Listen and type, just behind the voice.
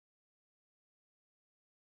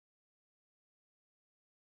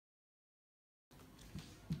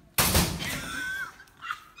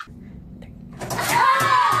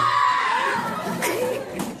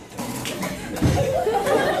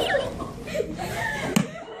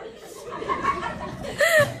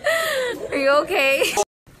you okay?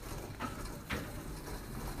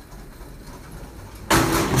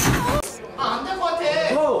 안 될 것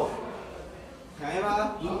같아. 고! 자,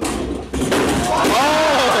 해봐.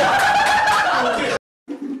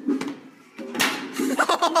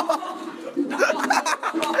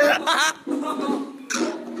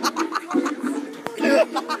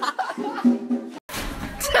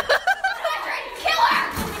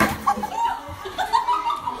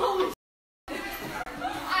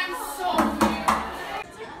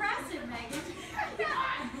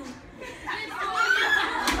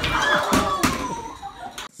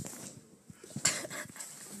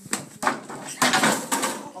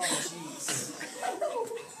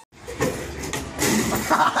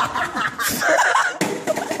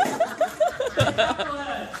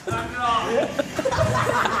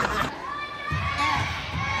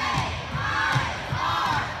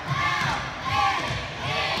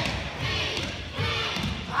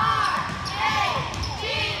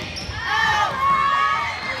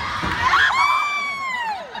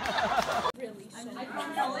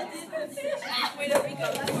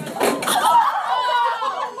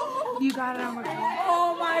 You got it on my phone.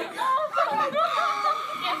 Oh my god!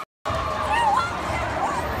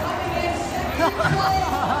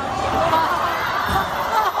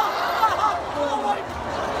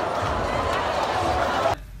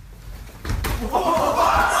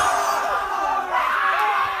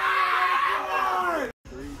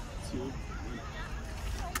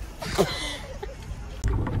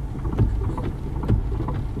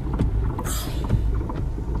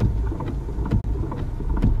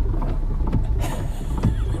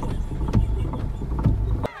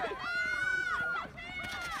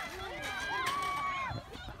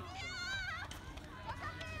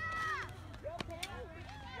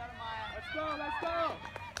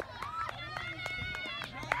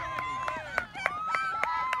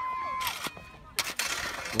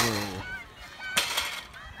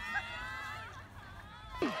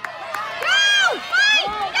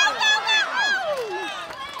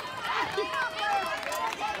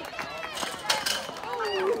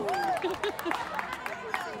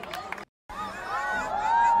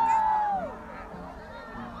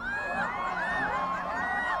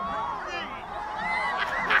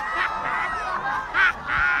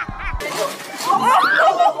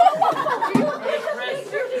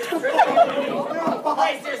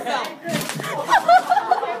 Brace yourself.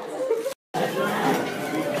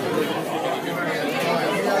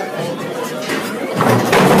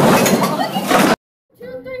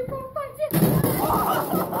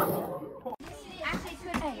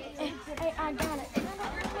 Hey, I got it.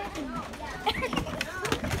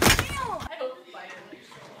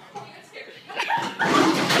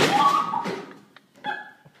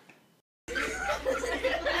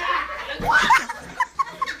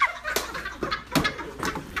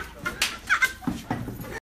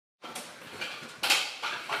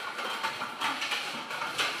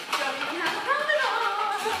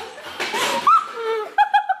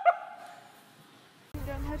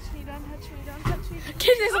 Don't touch me.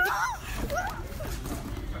 Kid is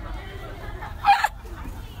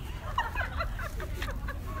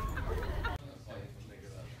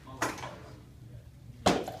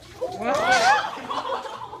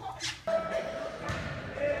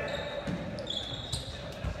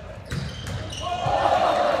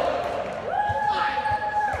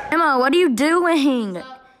Emma, what are you doing?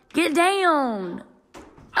 Get down.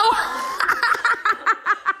 Oh.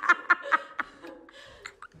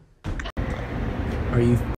 Are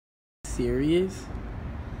you serious?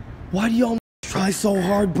 Why do y'all try so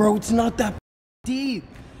hard, bro? It's not that deep.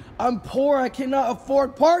 I'm poor. I cannot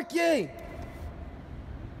afford parking.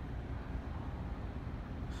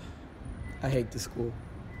 I hate this school.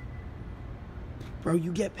 Bro,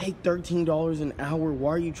 you get paid $13 an hour.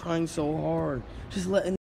 Why are you trying so hard? Just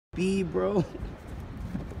letting be, bro.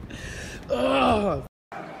 Ugh.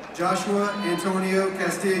 Joshua Antonio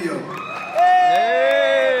Castillo.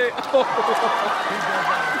 Hey! Oh,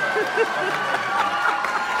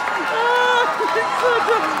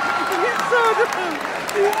 he's so dumb.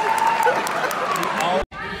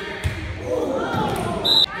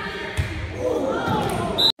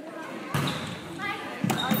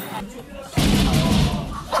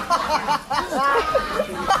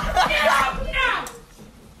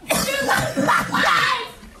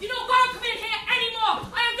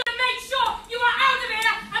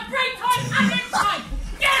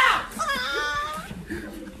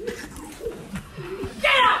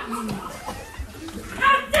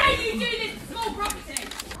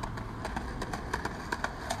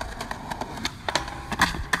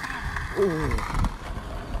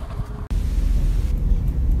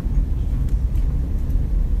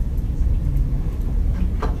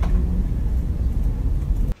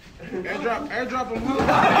 airdrop him,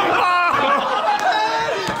 huh?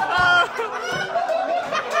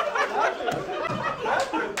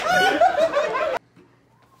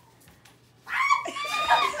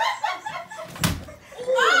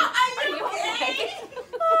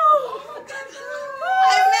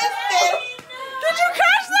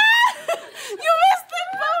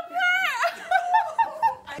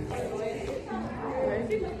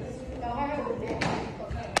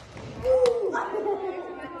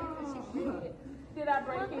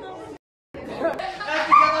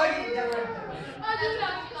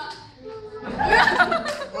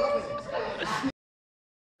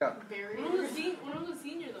 One of the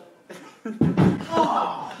senior though.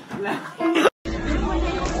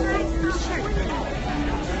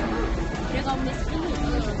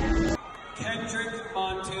 Kendrick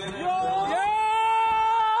Montana.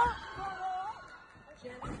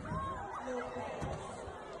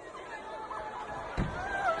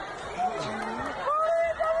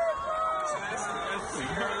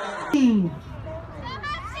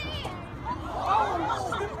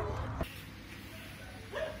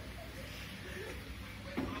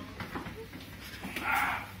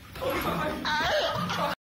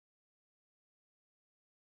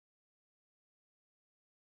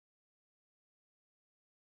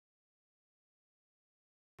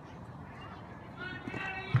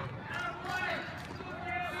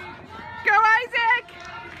 Go Isaac!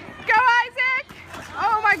 Go Isaac!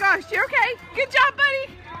 Oh my gosh, you okay? Good job, buddy!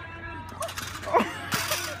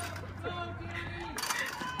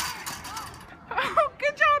 Oh,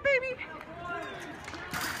 good job, baby!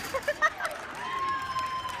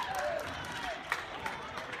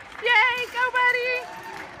 Yay, go buddy!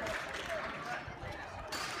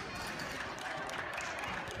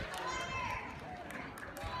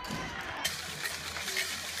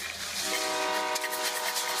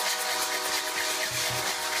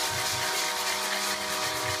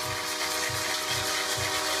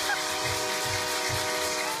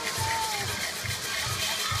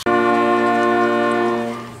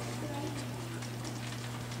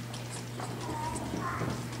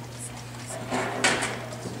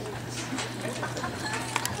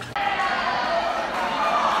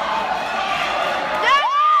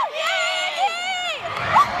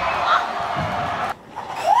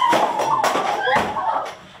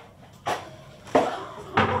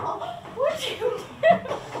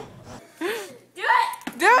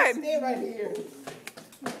 Stay right here.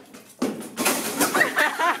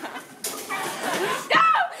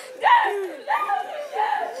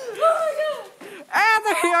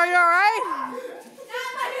 Anthony, are you alright?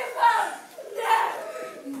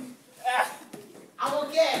 I'm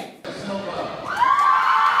okay.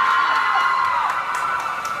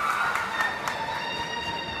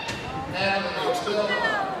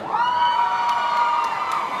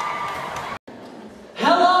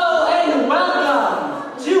 Hello and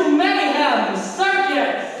welcome to Mayhem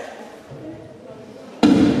Circus!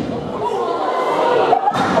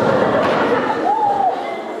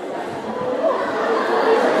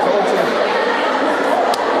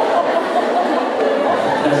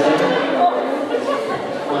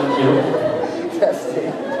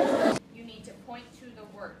 You need to point to the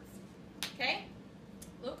words. Okay?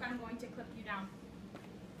 Look, I'm going to clip you down.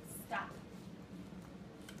 Stop.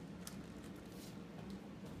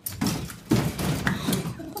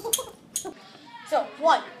 So,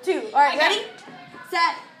 1, 2. All right, ready?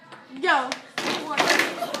 Set. Go.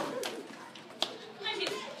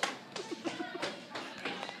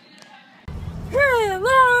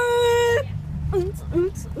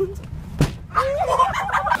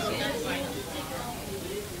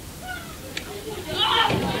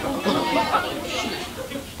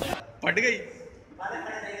 फट गई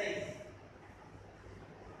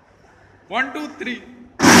 1 2 3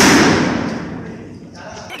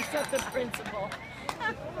 Except the principal.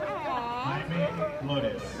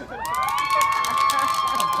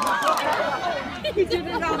 He did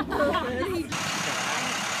it on purpose.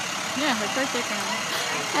 Yeah, her birthday crown.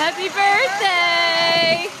 Happy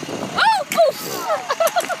birthday! Oh!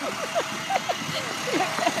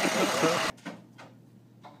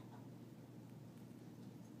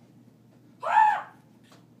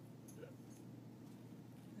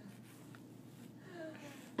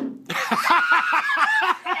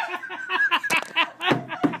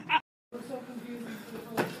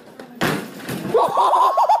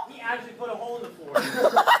 He actually put a hole in the floor.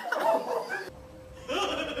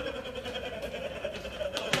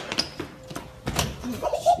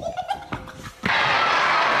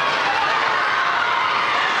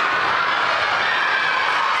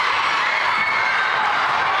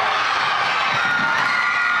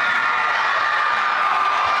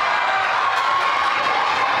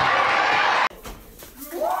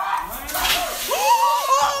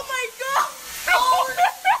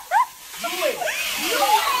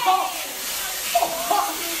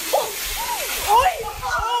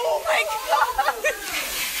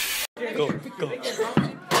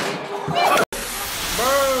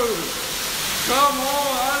 Come on,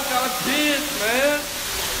 I got kids, man.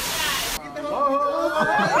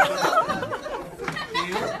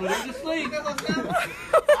 Put her to sleep.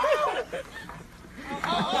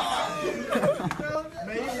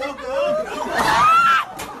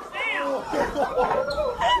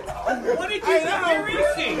 What did you do? Where is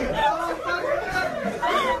she?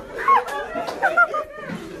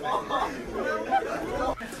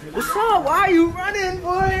 What's up? Why are you running,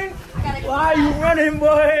 boy? Why are you running,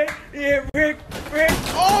 boy? Yeah, Rick.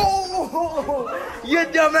 Oh, you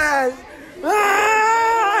dumbass.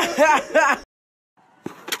 Ah!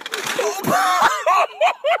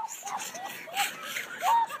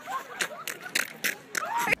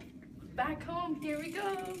 Back home, there we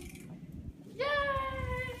go. Yay!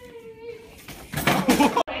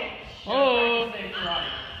 Oh.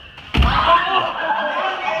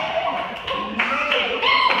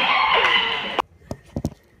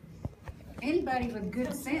 Anybody with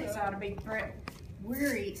good sense ought to be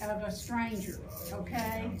weary of a stranger,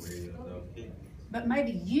 okay? But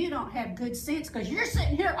maybe you don't have good sense because you're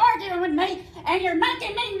sitting here arguing with me and you're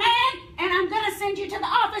making me mad and I'm going to send you to the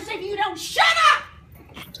office if you don't shut up!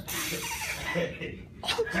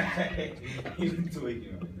 You're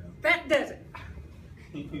tweaking right now. That does it.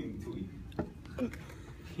 You're tweaking.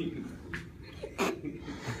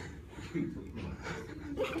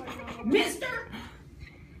 Mister,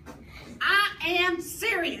 I am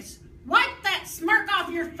serious. Wipe that smirk off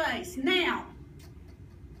your face now.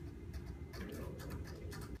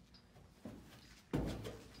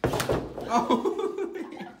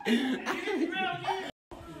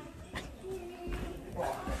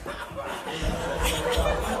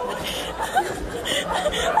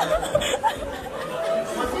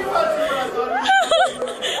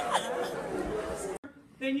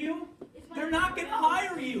 Then they're not going to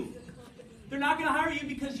hire you. They're not going to hire you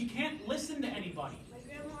because you can't listen to anybody.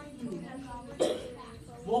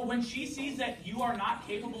 Well, when she sees that you are not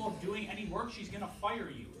capable of doing any work, she's going to fire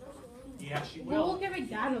you. Yeah, she will. Well, we'll give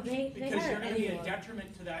McDonald's. Because you're going to be a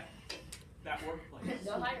detriment to that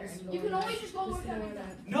workplace. You can always just go work at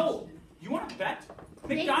McDonald's. No. You want to bet?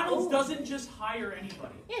 McDonald's doesn't just hire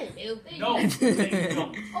anybody. Yeah, they do. No, they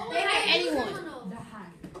don't. They hire anyone.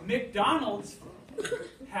 McDonald's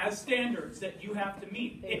has standards that you have to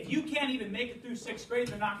meet. If you can't even make it through 6th grade,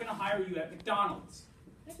 they're not going to hire you at McDonald's.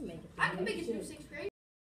 I can make it through 6th grade.